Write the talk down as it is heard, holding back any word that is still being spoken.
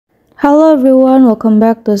Hello everyone, welcome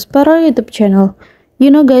back to Sparo YouTube channel. You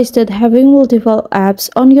know guys that having multiple apps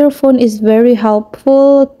on your phone is very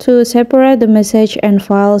helpful to separate the message and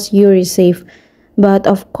files you receive. But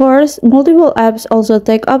of course, multiple apps also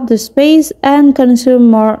take up the space and consume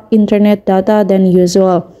more internet data than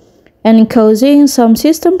usual, and causing some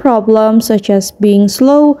system problems such as being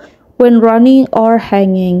slow when running or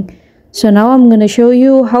hanging. So now I'm gonna show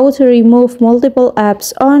you how to remove multiple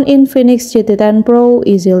apps on Infinix GT10 Pro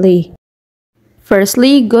easily.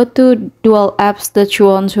 Firstly, go to dual apps that you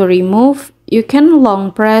want to remove. You can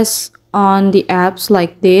long press on the apps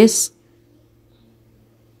like this,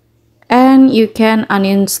 and you can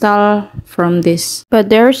uninstall from this. But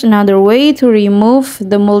there's another way to remove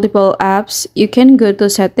the multiple apps. You can go to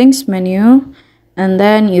settings menu, and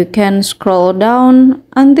then you can scroll down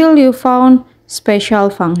until you found special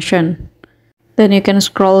function. Then you can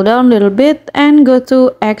scroll down a little bit and go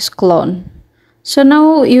to Xclone. So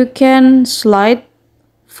now you can slide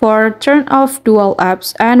for turn off dual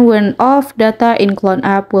apps, and when off, data in clone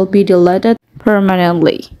app will be deleted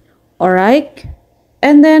permanently. Alright?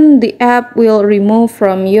 And then the app will remove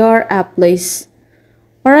from your app list.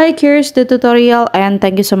 Alright, here's the tutorial and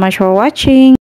thank you so much for watching.